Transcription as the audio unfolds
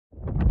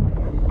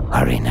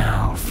Hurry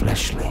now,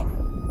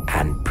 fleshling,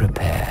 and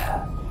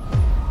prepare.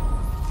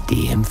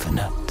 The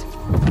infinite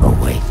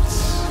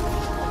awaits.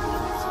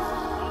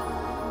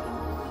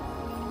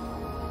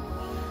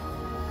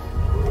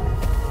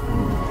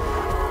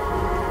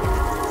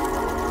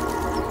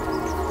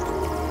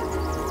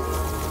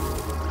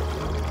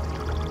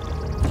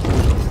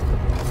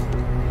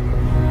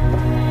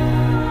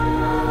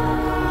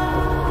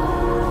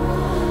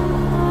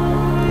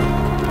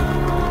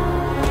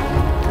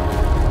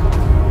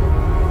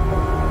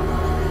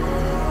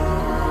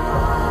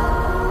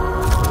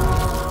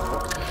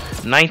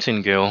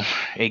 Nightingale,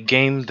 a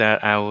game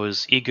that I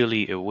was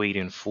eagerly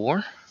awaiting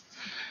for,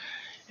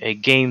 a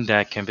game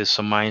that can be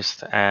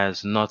surmised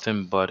as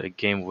nothing but a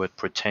game with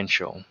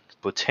potential.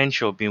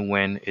 Potential being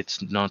when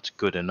it's not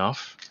good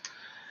enough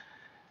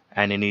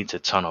and it needs a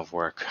ton of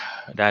work.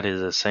 That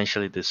is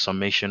essentially the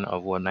summation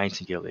of what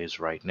Nightingale is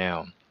right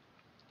now.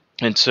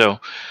 And so,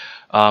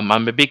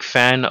 I'm a big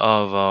fan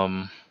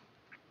of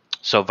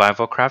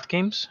survival craft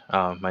games.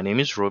 My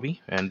name is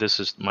Roby, and this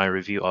is my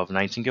review of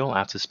Nightingale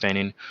after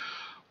spending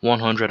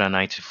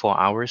 194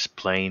 hours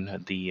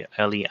playing the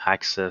early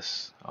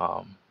access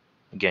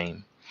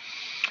game.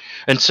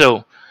 And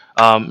so,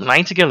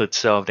 Nightingale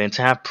itself, the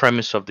entire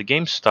premise of the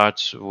game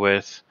starts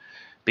with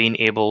being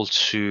able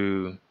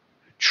to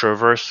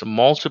traverse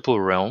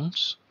multiple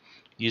realms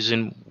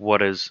using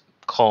what is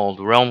called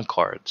realm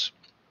cards.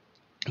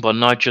 But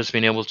not just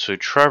being able to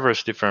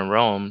traverse different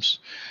realms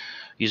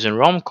using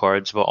realm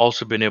cards, but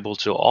also being able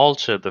to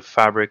alter the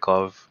fabric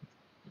of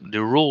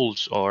the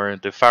rules or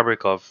the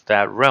fabric of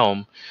that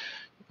realm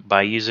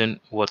by using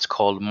what's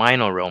called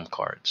minor realm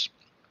cards.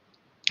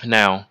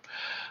 Now,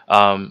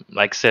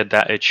 like I said,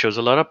 that it shows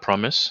a lot of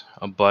promise,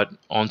 but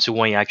until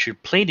when you actually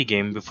play the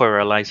game, before you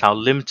realize how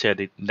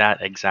limited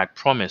that exact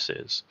promise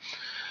is.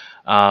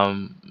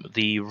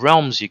 The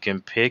realms you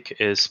can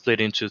pick is split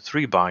into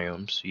three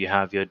biomes. You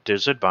have your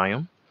desert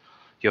biome,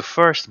 your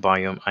forest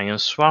biome, and your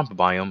swamp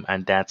biome,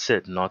 and that's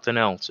it, nothing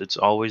else. It's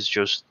always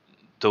just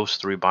those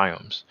three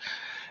biomes.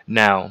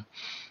 Now,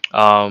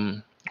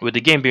 with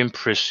the game being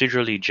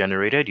procedurally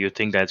generated, you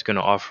think that's going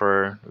to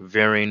offer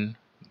varying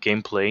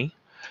gameplay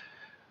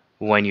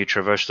when you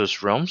traverse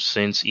those realms,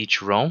 since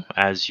each realm,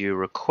 as you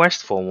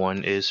request for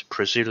one, is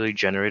procedurally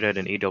generated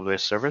in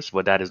AWS servers,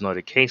 but that is not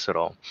the case at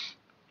all.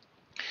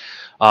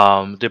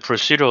 The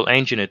procedural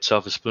engine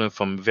itself is split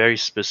from very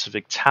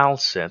specific tile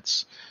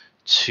sets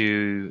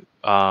to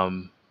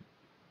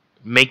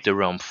make the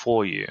realm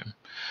for you.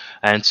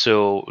 And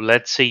so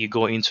let's say you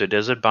go into a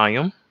desert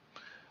biome.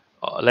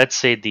 Let's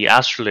say the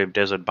astrolabe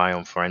desert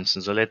biome, for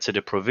instance, or let's say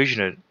the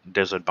provisional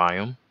desert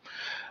biome,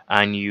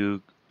 and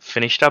you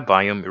finish that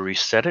biome, you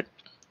reset it,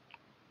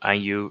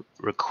 and you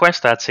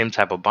request that same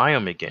type of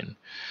biome again.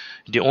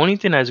 The only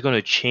thing that's going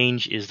to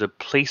change is the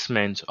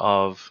placement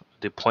of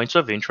the points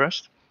of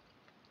interest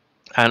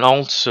and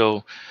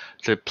also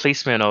the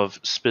placement of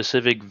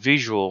specific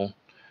visual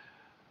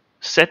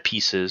set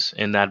pieces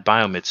in that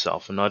biome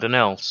itself, nothing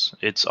else.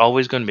 It's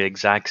always going to be the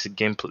exact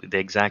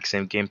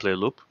same gameplay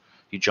loop.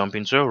 You jump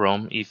into a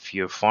realm. If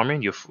you're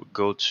farming, you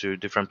go to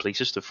different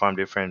places to farm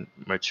different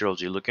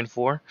materials you're looking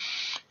for.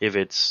 If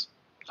it's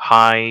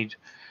hide,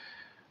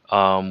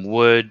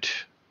 wood,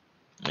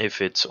 if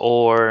it's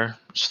ore,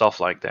 stuff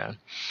like that.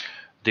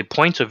 The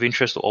point of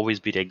interest will always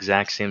be the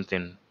exact same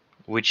thing,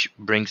 which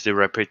brings the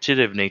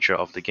repetitive nature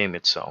of the game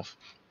itself.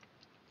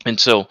 And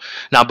so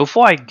now,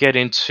 before I get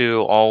into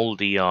all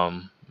the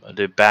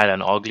bad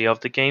and ugly of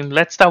the game,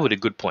 let's start with the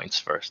good points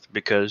first,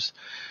 because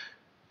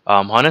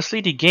honestly,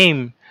 the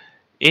game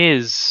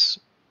is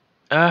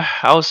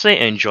I would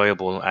say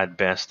enjoyable at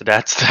best.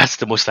 That's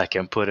the most I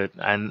can put it,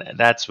 and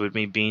that's with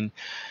me being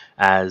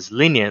as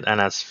lenient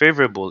and as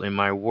favorable in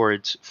my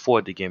words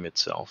for the game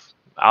itself.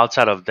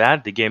 Outside of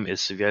that, the game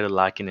is severely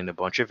lacking in a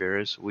bunch of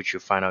areas, which you'll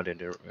find out in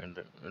the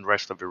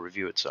rest of the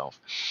review itself.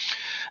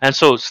 And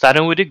so,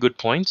 starting with the good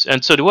points,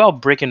 and so the way I'm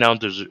breaking down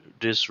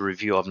this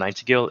review of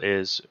Nightingale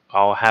is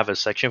I'll have a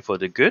section for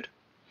the good,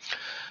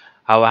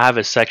 I'll have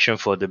a section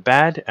for the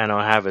bad, and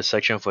I'll have a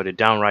section for the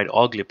downright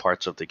ugly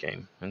parts of the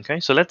game. Okay,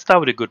 so let's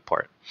start with the good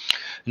part.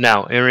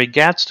 Now, in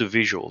regards to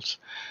visuals,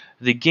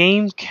 the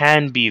game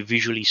can be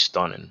visually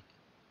stunning.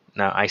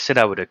 Now, I said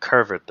I would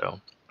curve it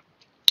though.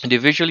 The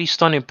visually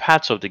stunning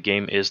parts of the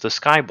game is the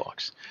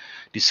skybox.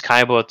 The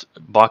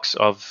skybox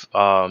of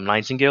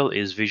Nightingale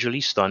is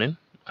visually stunning.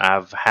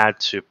 I've had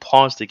to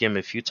pause the game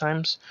a few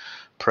times,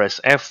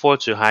 press F4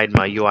 to hide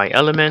my UI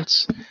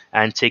elements,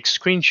 and take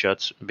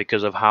screenshots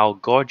because of how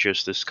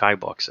gorgeous the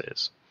skybox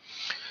is.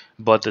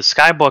 But the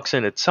skybox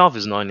in itself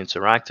is not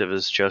interactive,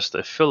 it's just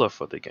a filler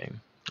for the game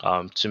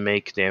to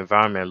make the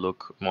environment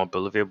look more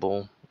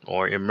believable,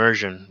 or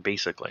immersion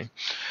basically.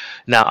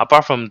 Now,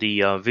 apart from the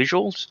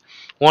visuals,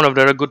 one of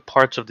the other good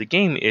parts of the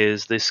game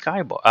is the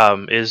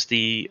is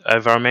the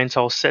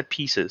environmental set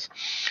pieces.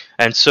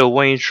 And so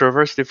when you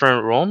traverse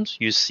different realms,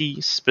 you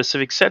see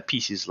specific set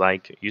pieces,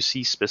 like you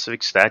see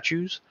specific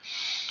statues,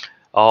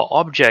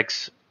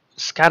 objects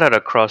scattered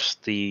across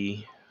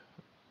the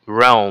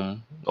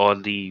realm or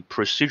the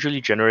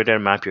procedurally generated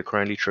map you're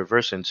currently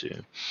traversing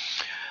to,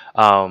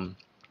 um,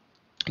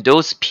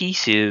 those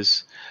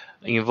pieces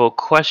invoke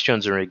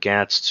questions in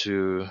regards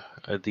to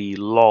the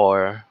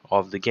lore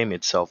of the game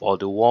itself, or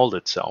the world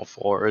itself,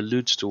 or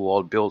alludes to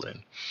world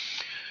building.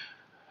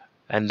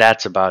 And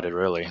that's about it,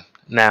 really.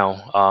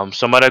 Now,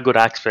 some other good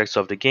aspects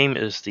of the game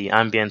is the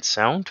ambient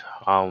sound.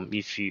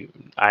 If you,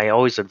 I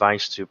would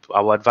advise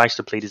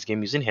to play this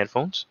game using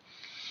headphones,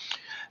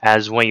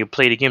 as when you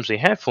play the games with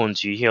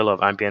headphones, you hear a lot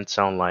of ambient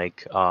sound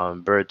like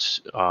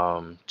birds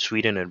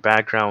tweeting in the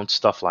background,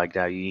 stuff like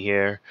that. You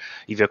hear,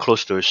 if you're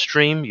close to a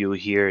stream, you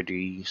hear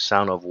the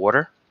sound of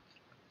water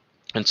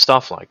and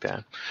stuff like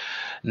that.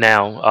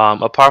 Now,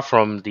 apart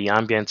from the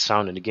ambient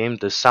sound in the game,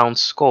 the sound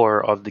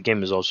score of the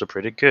game is also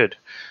pretty good.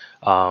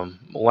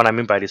 What I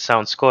mean by the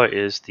sound score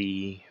is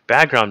the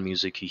background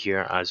music you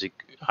hear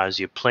as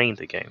you're playing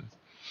the game.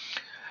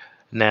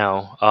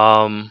 Now,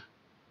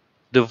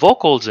 the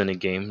vocals in the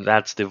game,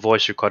 that's the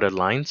voice recorded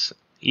lines,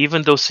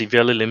 even though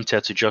severely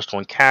limited to just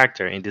one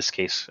character, in this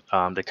case,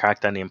 the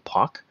character named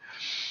Puck,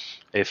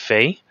 a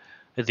Fae,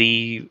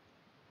 the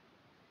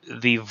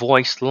the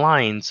voice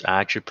lines are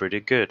actually pretty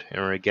good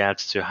in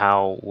regards to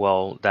how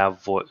well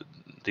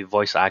the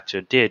voice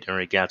actor did in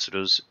regards to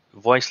those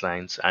voice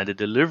lines and the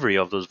delivery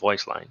of those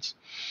voice lines.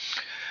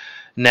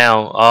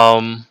 Now,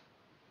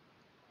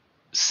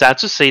 sad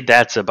to say,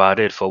 that's about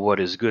it for what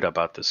is good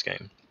about this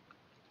game.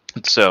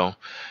 So,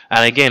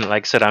 and again,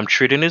 like I said, I'm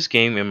treating this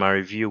game in my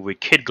review with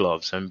kid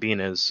gloves and being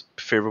as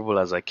favorable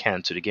as I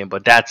can to the game.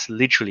 But that's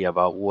literally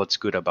about what's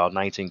good about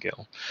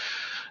Nightingale.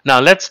 Now,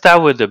 let's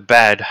start with the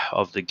bad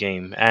of the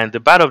game. And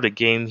the bad of the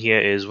game here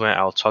is where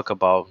I'll talk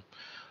about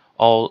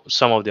all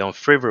some of the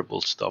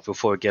unfavorable stuff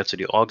before we get to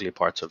the ugly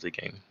parts of the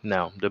game.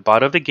 Now, the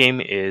bad of the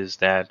game is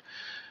that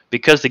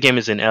because the game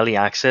is in early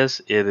access,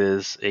 it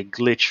is a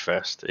glitch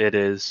fest. It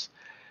is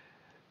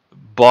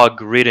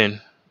bug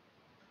ridden.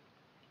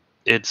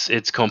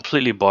 It's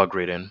completely bug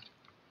ridden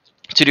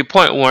to the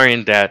point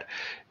wherein that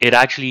it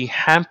actually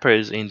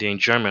hampers in the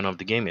enjoyment of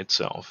the game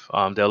itself.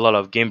 There are a lot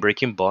of game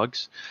breaking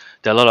bugs.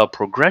 There are a lot of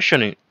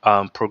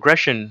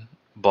progression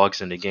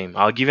bugs in the game.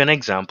 I'll give you an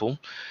example.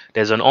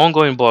 There's an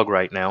ongoing bug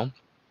right now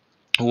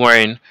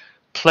wherein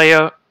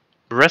player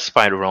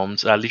respite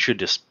realms are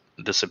literally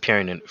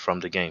disappearing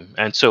from the game.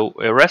 And so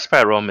a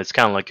respite realm is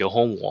kind of like your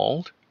home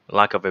world,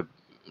 lack of a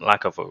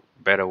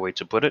better way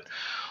to put it,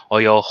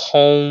 or your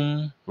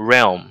home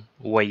realm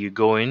where you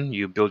go in,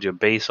 you build your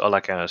base, all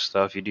that kind of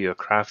stuff, you do your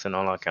craft and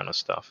all that kind of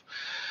stuff.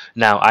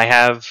 Now, I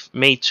have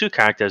made two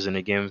characters in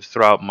the game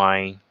throughout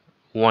my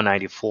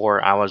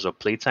 194 hours of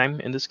playtime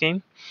in this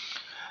game,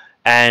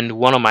 and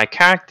one of my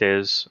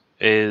characters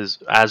is,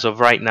 as of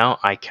right now,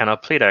 I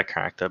cannot play that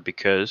character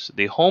because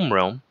the home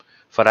realm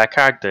for that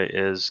character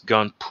is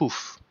gone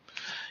poof.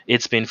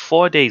 It's been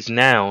 4 days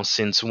now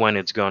since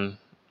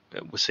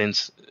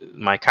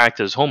my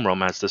character's home realm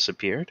has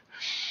disappeared,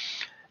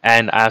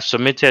 and I've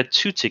submitted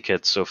 2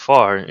 tickets so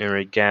far in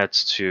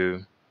regards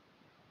to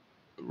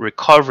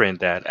recovering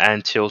that.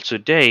 Until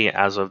today,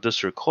 as of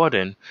this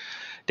recording,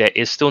 there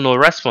is still no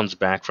response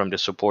back from the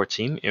support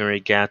team in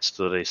regards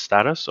to the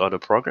status or the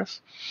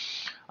progress.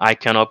 I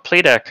cannot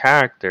play that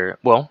character.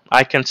 Well,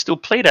 I can still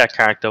play that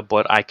character,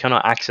 but I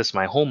cannot access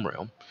my home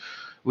realm,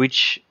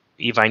 which,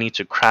 if I need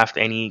to craft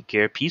any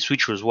gear piece,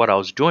 which was what I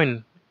was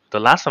doing the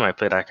last time I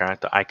played that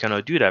character, I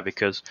cannot do that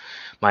because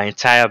my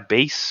entire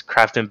base,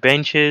 crafting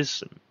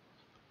benches,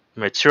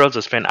 materials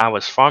I spent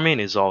hours farming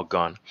is all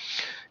gone.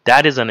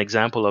 That is an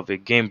example of a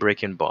game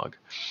breaking bug.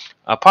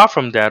 Apart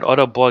from that,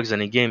 other bugs in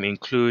the game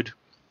include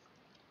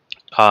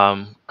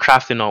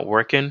crafting not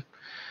working,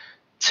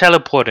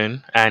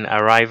 teleporting and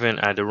arriving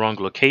at the wrong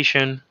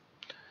location,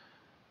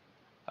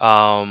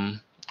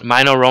 um,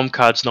 minor ROM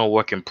cards not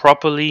working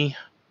properly.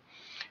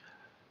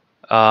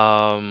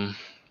 Um,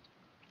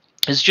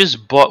 it's just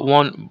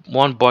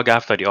one bug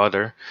after the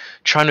other.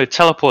 Trying to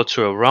teleport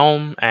to a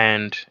realm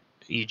and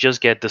you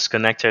just get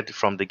disconnected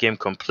from the game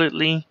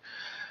completely.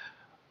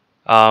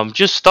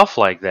 Just stuff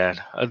like that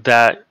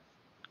that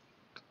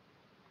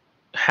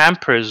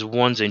hampers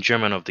one's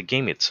enjoyment of the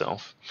game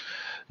itself.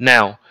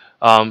 Now,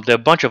 there are a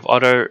bunch of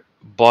other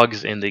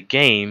bugs in the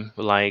game,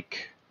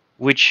 like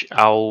which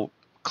I'll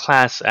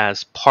class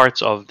as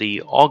parts of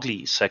the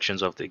ugly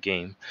sections of the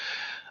game.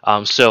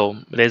 So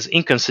there's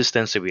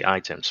inconsistency with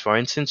items. For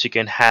instance, you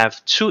can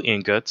have two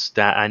ingots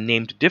that are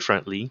named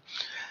differently,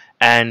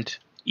 and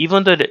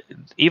even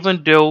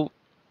though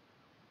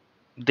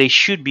they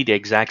should be the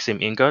exact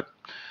same ingot,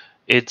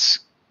 it's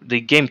the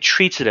game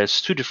treats it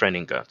as two different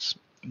ingots.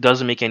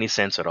 Doesn't make any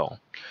sense at all.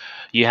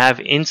 You have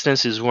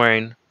instances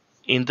wherein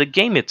in the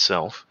game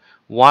itself,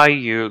 while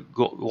you're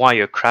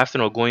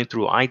crafting or going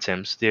through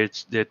items, there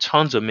are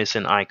tons of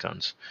missing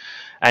icons,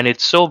 and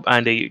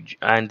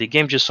the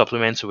game just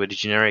supplements it with a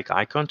generic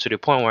icon to the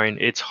point where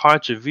it's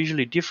hard to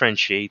visually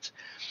differentiate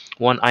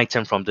one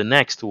item from the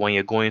next when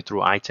you're going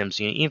through items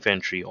in your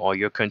inventory or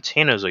your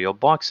containers or your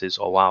boxes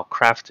or while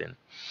crafting.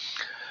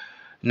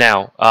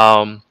 Now,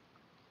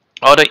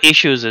 Other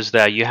issues is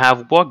that you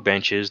have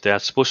workbenches that are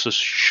supposed to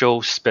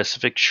show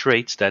specific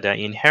traits that are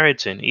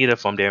inherited either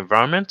from the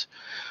environment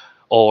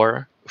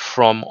or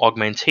from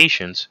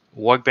augmentations.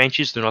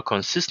 Workbenches do not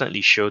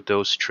consistently show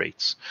those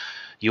traits.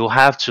 You'll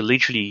have to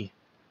literally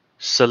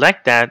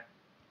select that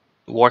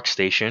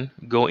workstation,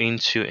 go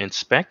into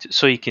inspect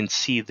so you can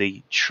see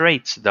the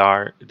traits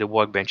that the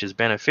workbench is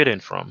benefiting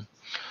from.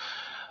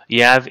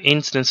 You have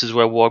instances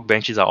where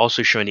workbenches are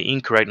also showing the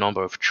incorrect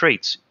number of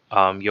traits.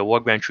 Your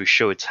workbench will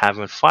show it's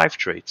having 5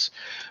 traits,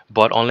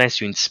 but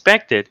unless you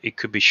inspect it, it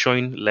could be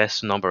showing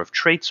less number of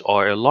traits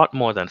or a lot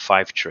more than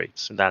 5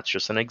 traits. That's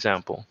just an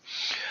example.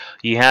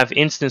 You have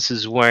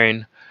instances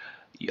wherein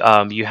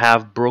you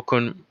have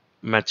broken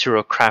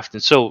material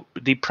crafting. So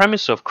the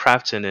premise of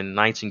crafting in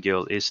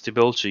Nightingale is to be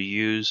able to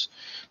use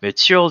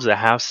materials that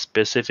have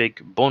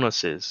specific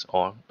bonuses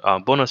or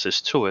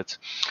bonuses to it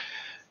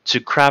to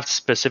craft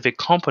specific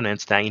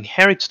components that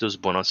inherit those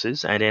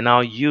bonuses, and then now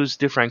use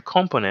different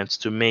components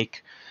to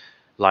make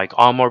like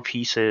armor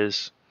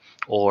pieces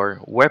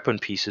or weapon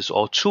pieces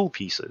or tool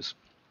pieces.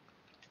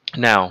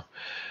 Now,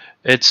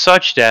 it's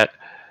such that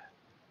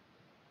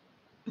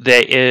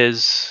there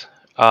is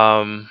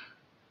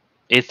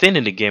a thing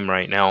in the game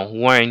right now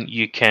wherein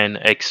you can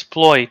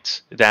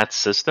exploit that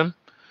system,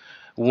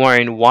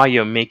 wherein while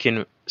you're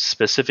making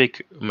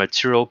specific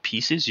material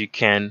pieces, you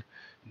can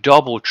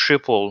double,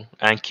 triple,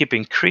 and keep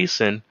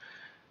increasing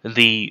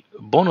the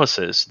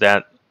bonuses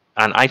that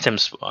an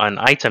item's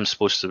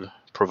supposed to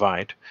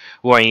provide,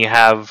 where you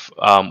have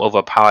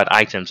overpowered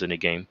items in the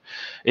game.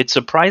 It's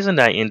surprising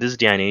that in this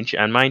day and age,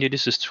 and mind you,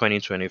 this is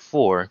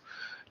 2024,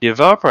 the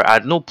developer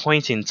at no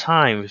point in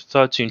time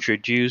thought to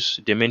introduce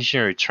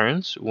diminishing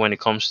returns when it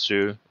comes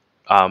to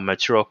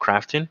material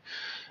crafting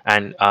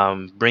and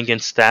bringing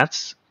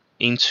stats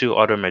into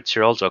other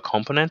materials or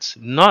components.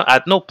 Not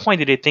at no point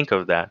did they think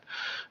of that.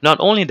 Not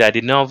only that,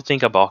 they never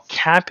think about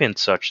capping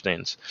such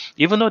things.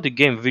 Even though the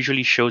game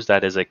visually shows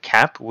that as a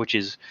cap, which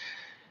is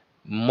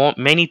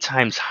many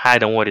times higher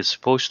than what it's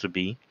supposed to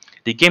be,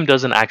 the game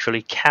doesn't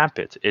actually cap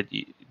it.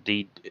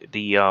 The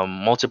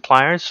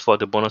multipliers for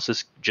the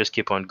bonuses just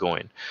keep on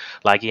going.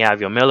 Like you have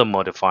your melee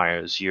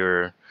modifiers,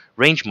 your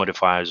range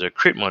modifiers, your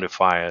crit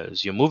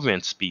modifiers, your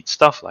movement speed,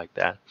 stuff like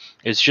that.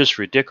 It's just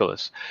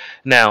ridiculous.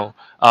 Now,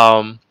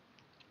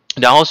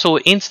 there are also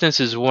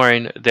instances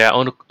wherein there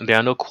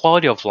are no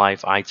quality of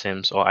life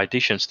items or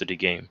additions to the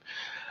game.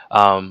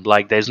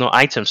 Like there's no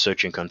item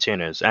searching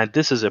containers, and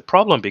this is a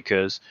problem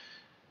because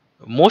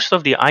most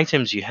of the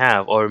items you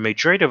have, or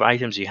majority of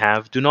items you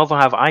have, do not even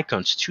have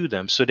icons to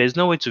them. So there's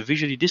no way to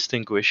visually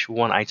distinguish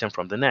one item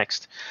from the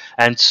next.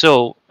 And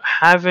so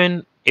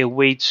having a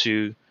way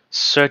to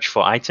search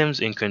for items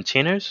in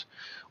containers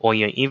or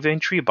your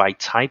inventory by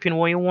typing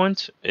what you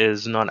want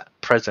is not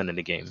present in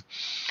the game.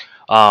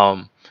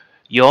 Um,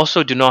 you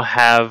also do not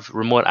have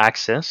remote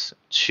access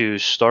to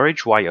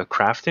storage while you're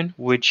crafting,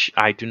 which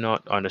I do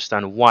not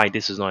understand why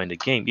this is not in the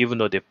game, even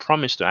though they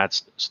promised to add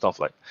stuff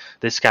like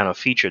this kind of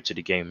feature to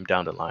the game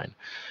down the line.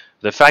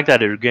 The fact that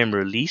the game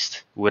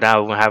released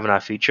without even having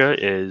that feature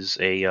is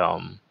a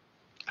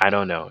I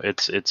don't know.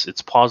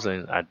 It's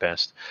puzzling at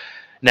best.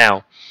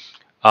 Now,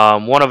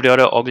 one of the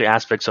other ugly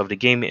aspects of the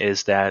game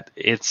is that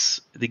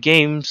the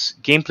game's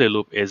gameplay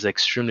loop is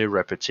extremely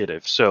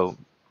repetitive. So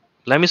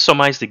let me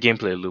summarize the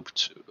gameplay loop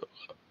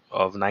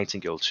of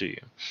Nightingale to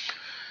you.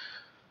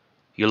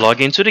 You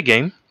log into the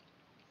game,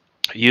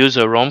 use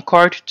a realm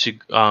card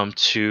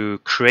to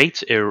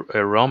create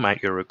a realm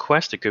at your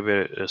request. It could be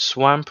a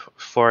swamp,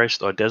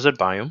 forest, or desert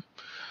biome.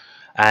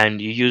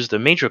 And you use the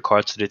major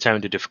cards to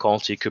determine the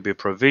difficulty. It could be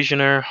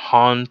provisioner,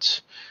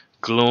 hunt,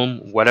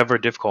 gloom, whatever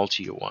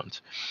difficulty you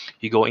want.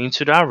 You go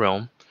into that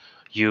realm.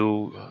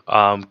 You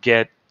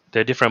get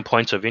the different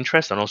points of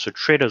interest and also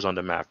traders on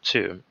the map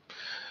too.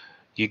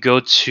 You go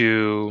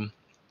to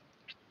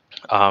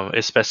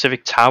a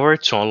specific tower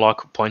to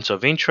unlock points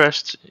of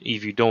interest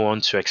if you don't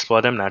want to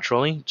explore them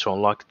naturally, to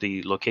unlock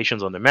the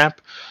locations on the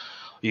map.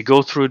 You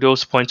go through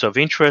those points of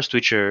interest,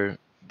 which are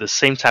the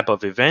same type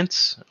of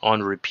events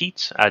on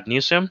repeat ad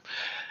nauseam.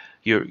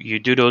 You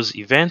do those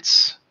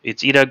events.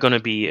 It's either going to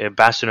be a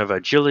bastion of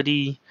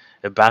agility,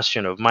 a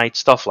bastion of might,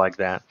 stuff like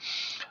that.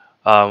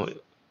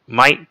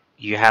 Might,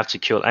 you have to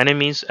kill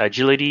enemies.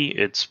 Agility,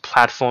 it's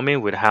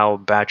platforming with how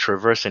bad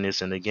traversing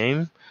is in the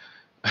game.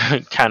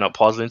 Kind of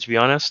puzzling, to be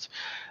honest.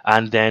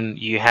 And then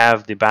you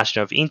have the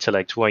bastion of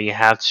intellect, where you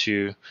have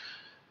to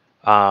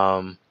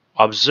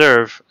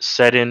observe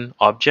certain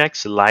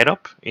objects light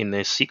up in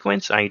a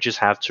sequence, and you just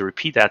have to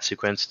repeat that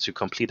sequence to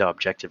complete the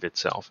objective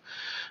itself.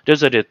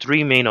 Those are the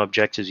 3 main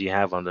objectives you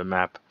have on the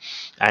map,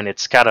 and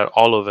it's scattered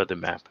all over the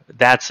map.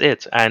 That's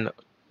it. And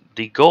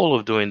the goal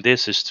of doing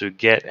this is to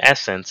get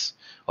essence,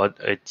 or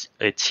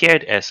a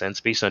tiered essence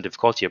based on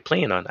difficulty you're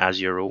playing on,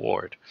 as your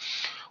reward.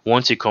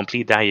 Once you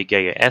complete that, you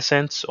get your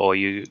essence, or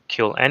you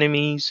kill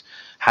enemies,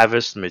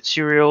 harvest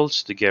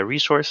materials to get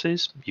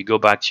resources. You go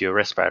back to your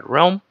respite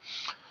realm.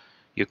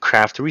 You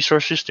craft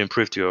resources to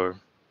improve your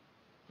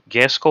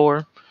gear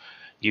score.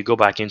 You go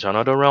back into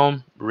another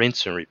realm,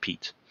 rinse and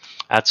repeat.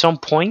 At some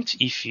point,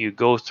 if you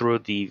go through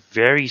the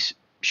very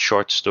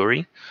short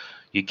story,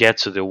 you get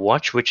to the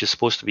watch, which is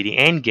supposed to be the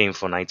end game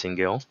for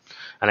Nightingale.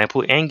 And I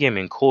put end game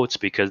in quotes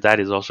because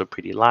that is also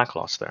pretty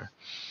lackluster.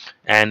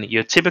 And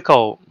your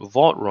typical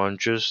vault run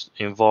just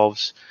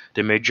involves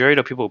the majority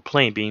of people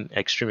playing being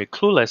extremely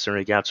clueless in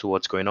regard to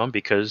what's going on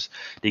because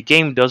the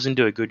game doesn't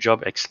do a good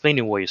job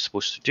explaining what you're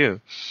supposed to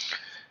do.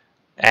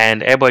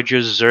 And everybody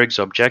just zergs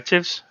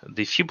objectives.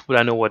 The few people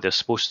that know what they're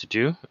supposed to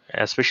do,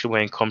 especially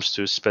when it comes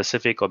to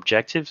specific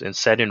objectives in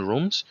certain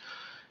rooms,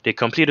 they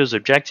complete those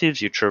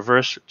objectives. You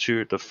traverse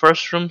to the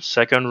first room,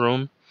 second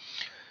room,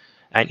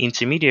 an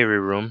intermediary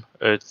room,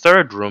 a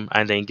third room,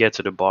 and then get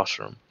to the boss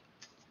room.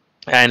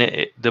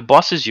 And the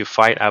bosses you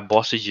fight are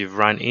bosses you've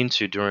run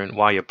into during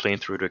while you're playing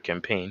through the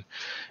campaign.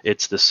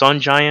 It's the Sun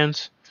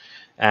Giant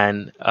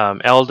and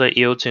Elder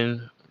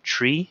Eoten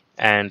Tree,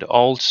 and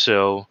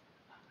also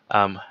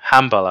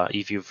Hambala,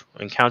 if you've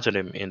encountered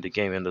him in the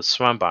game in the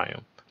swamp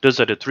biome. Those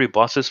are the three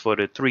bosses for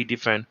the three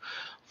different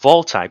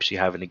vault types you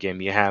have in the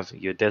game. You have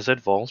your desert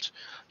vault,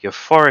 your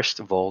forest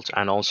vault,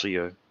 and also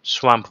your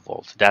swamp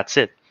vault. That's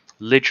it,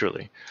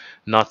 literally,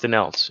 nothing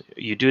else.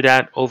 You do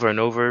that over and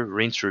over,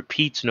 rinse,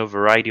 repeat, no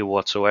variety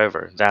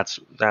whatsoever. That's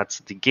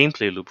the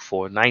gameplay loop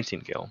for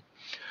Nightingale.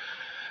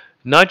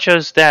 Not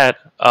just that,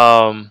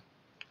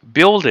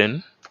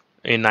 building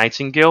in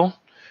Nightingale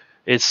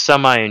is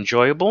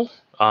semi-enjoyable.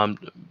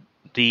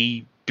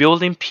 The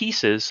building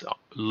pieces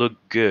look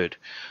good,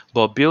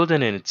 but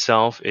building in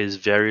itself is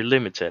very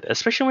limited,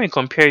 especially when you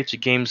compare it to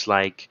games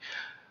like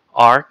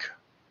Ark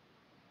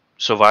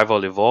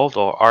Survival Evolved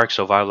or Ark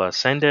Survival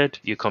Ascended.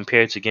 You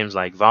compare it to games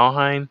like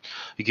Valheim.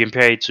 You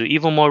compare it to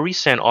even more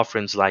recent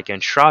offerings like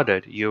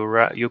Enshrouded.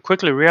 You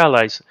quickly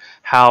realize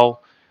how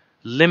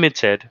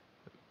limited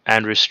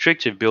and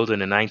restrictive building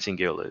in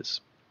Nightingale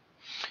is.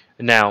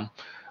 Now,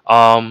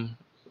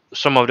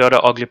 some of the other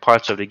ugly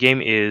parts of the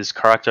game is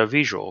character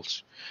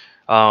visuals.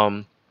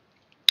 Um,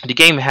 the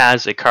game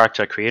has a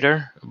character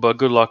creator, but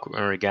good luck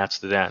in regards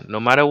to that. No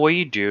matter what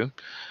you do,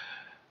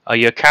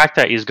 your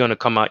character is going to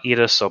come out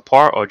either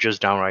subpar or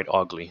just downright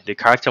ugly. The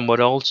character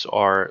models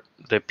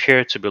they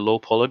appear to be low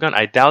polygon.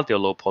 I doubt they're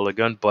low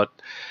polygon, but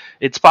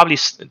they're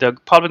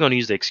probably going to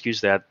use the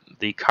excuse that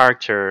the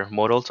character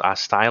models are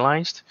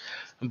stylized,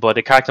 but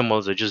the character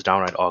models are just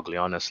downright ugly,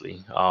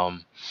 honestly.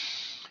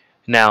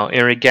 Now,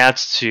 in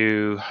regards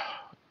to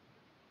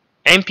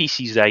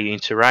NPCs that you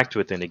interact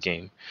with in the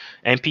game,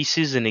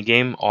 NPCs in the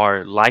game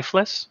are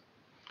lifeless.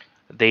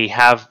 They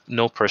have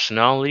no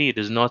personality.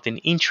 There's nothing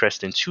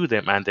interesting to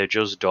them, and they're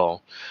just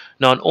dull.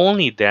 Not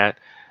only that,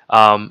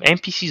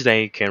 NPCs that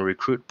you can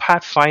recruit,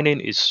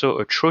 pathfinding is so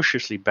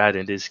atrociously bad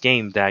in this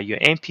game that your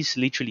NPC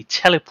literally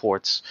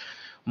teleports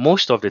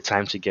most of the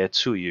time to get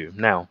to you.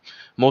 Now,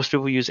 most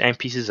people use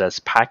NPCs as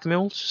pack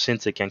mules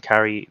since they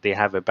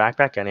have a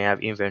backpack and they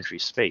have inventory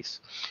space.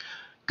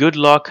 Good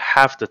luck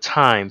half the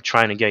time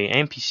trying to get your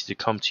NPC to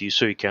come to you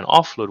so you can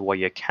offload what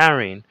you're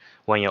carrying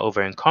when you're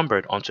over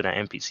encumbered onto that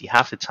NPC.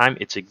 Half the time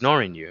it's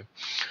ignoring you.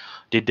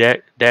 The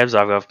devs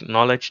have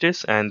acknowledged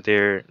this, and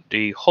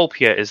the hope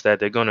here is that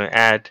they're going to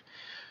add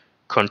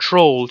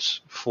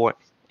controls for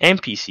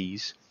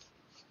NPCs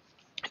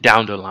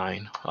down the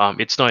line.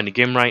 It's not in the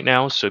game right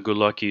now, so good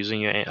luck using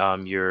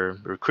your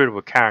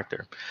recruitable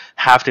character.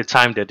 Half the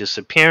time they're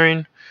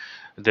disappearing.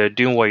 They're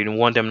doing what you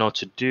want them not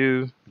to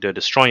do. They're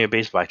destroying your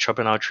base by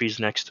chopping out trees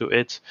next to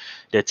it.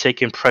 They're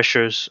taking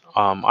precious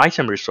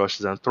item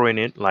resources and throwing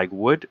it like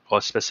wood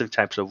or specific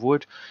types of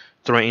wood,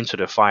 throwing it into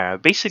the fire.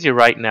 Basically,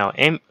 right now,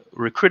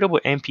 recruitable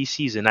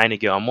NPCs in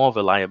Nightingale are more of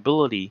a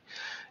liability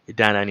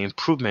than an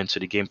improvement to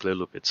the gameplay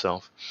loop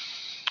itself.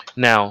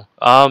 Now,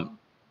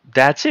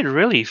 that's it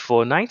really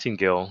for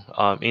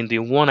Nightingale. In the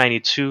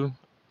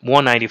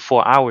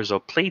 194 hours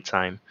of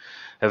playtime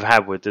I've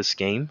had with this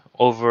game,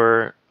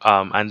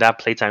 and that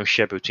playtime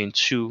shared between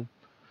two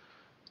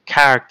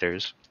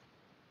characters.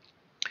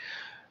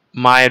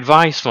 My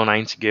advice for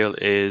Nightingale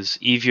is,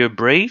 if you're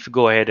brave,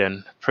 go ahead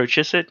and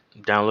purchase it,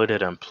 download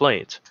it, and play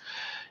it.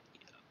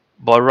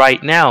 But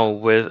right now,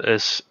 with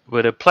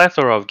a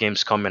plethora of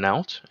games coming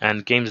out,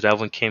 and games that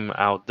haven't came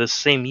out this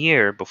same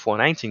year before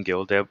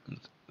Nightingale, there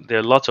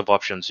are lots of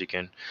options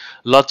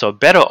lots of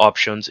better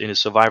options in the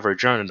survivor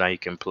genre that you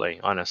can play,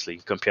 honestly,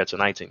 compared to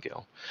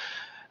Nightingale.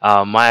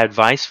 My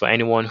advice for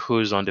anyone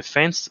who's on the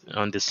fence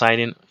on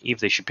deciding if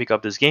they should pick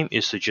up this game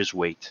is to just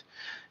wait.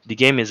 The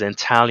game is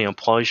entirely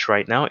unpolished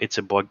right now. It's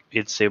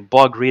a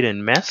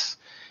bug-ridden mess.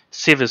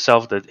 Save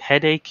yourself the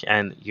headache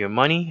and your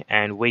money,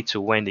 and wait to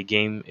when the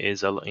game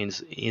is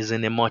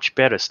in a much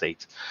better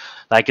state.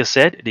 Like I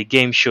said, the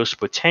game shows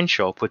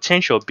potential.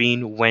 Potential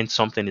being when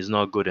something is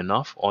not good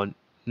enough or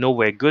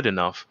nowhere good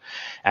enough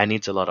and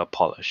needs a lot of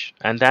polish.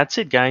 And that's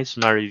it, guys.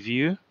 My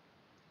review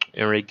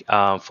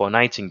for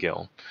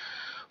Nightingale.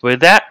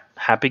 With that,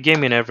 happy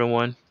gaming,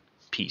 everyone.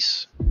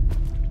 Peace.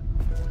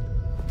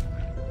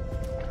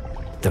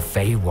 The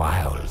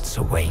Feywilds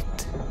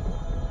await,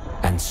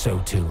 and so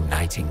too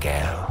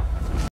Nightingale.